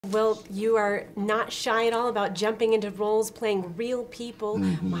Well, you are not shy at all about jumping into roles playing real people,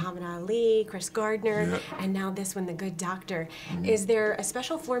 Muhammad Ali, Chris Gardner, and now this one, The Good Doctor. Is there a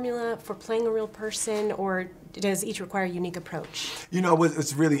special formula for playing a real person, or does each require a unique approach? You know,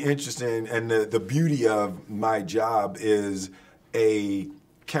 it's really interesting, and the beauty of my job is a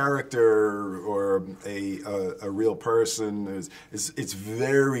character or a real person it's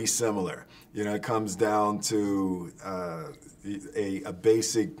very similar. You know, it comes down to a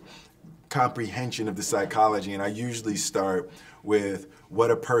basic comprehension of the psychology, and I usually start with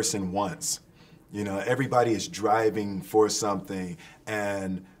what a person wants. You know, everybody is driving for something,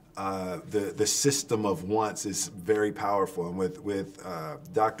 and the system of wants is very powerful. And with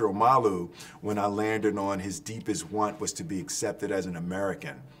Dr. Omalu, when I landed on his deepest want was to be accepted as an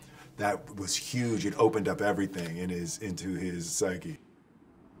American, that was huge. It opened up everything into his psyche.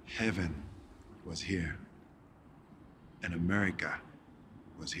 Heaven was here, and America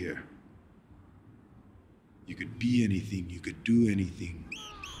was here. You could be anything, you could do anything.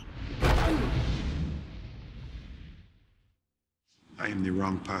 I am the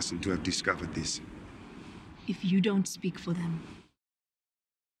wrong person to have discovered this. If you don't speak for them,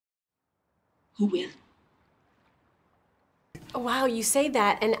 who will? Wow, you say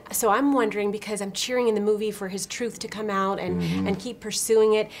that, and so I'm wondering, because I'm cheering in the movie for his truth to come out and keep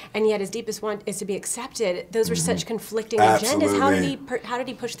pursuing it, and yet his deepest want is to be accepted. Those were such conflicting agendas. How did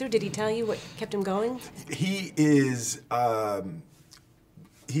he push through? Did he tell you what kept him going? He is.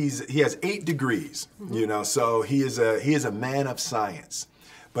 He has 8 degrees. You know, so he is a man of science,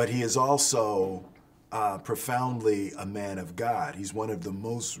 but he is also profoundly a man of God. He's one of the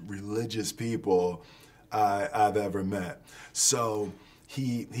most religious people I've ever met. So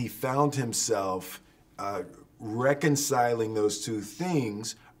he found himself reconciling those two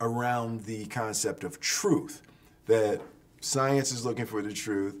things around the concept of truth, that science is looking for the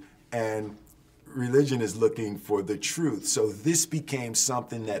truth and religion is looking for the truth. So this became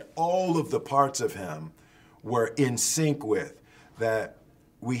something that all of the parts of him were in sync with, that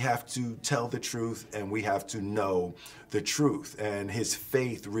we have to tell the truth and we have to know the truth. And his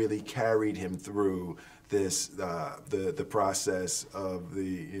faith really carried him through this, the process of the,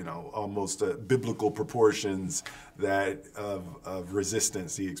 you know, almost biblical proportions that of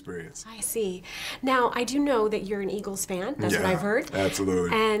resistance he experienced. I see. Now, I do know that you're an Eagles fan. That's what I've heard.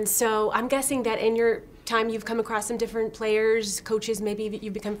 Absolutely. And so I'm guessing that in your time you've come across some different players, coaches, maybe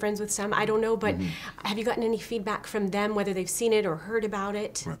you've become friends with some, I don't know, but have you gotten any feedback from them, whether they've seen it or heard about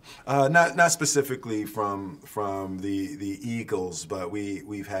it? Right. Not specifically from the Eagles, but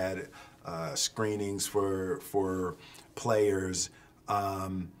we've had screenings for players,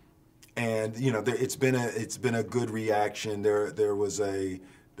 and you know, it's been a good reaction. There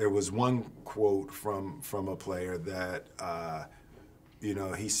was one quote from a player that you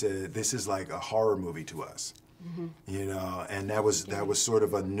know, he said, "This is like a horror movie to us," you know, and that was sort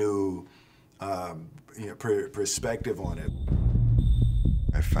of a new you know, perspective on it.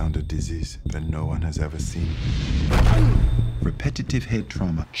 I found a disease that no one has ever seen. Repetitive head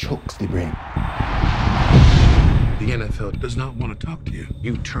trauma chokes the brain. The NFL does not want to talk to you.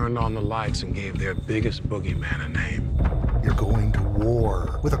 You turned on the lights and gave their biggest boogeyman a name. You're going to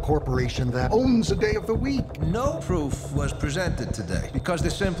war with a corporation that owns a day of the week. No proof was presented today because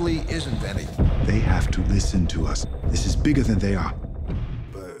there simply isn't any. They have to listen to us. This is bigger than they are.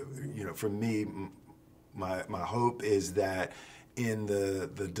 But, you know, for me, my hope is that in the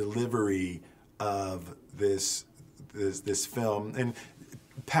delivery of this film, and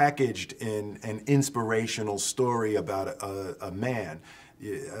packaged in an inspirational story about a man,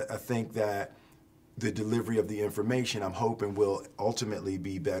 I think that the delivery of the information, I'm hoping, will ultimately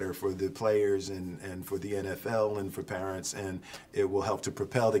be better for the players and for the NFL and for parents, and it will help to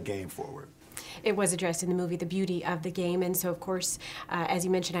propel the game forward. It was addressed in the movie, the beauty of the game, and so of course, as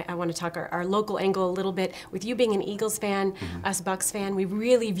you mentioned, I want to talk our local angle a little bit. With you being an Eagles fan, us Bucks fan, we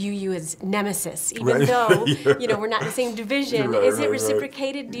really view you as nemesis, even though you know, we're not in the same division. Is it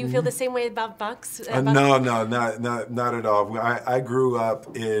reciprocated? Do you feel the same way about Bucks? No, not at all. I grew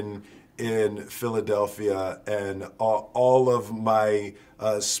up in Philadelphia, and all of my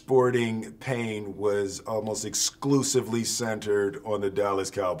sporting pain was almost exclusively centered on the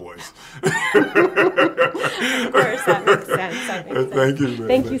Dallas Cowboys. Of course, that makes sense. I think so. Thank you.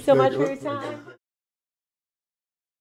 Thank you so much for your time.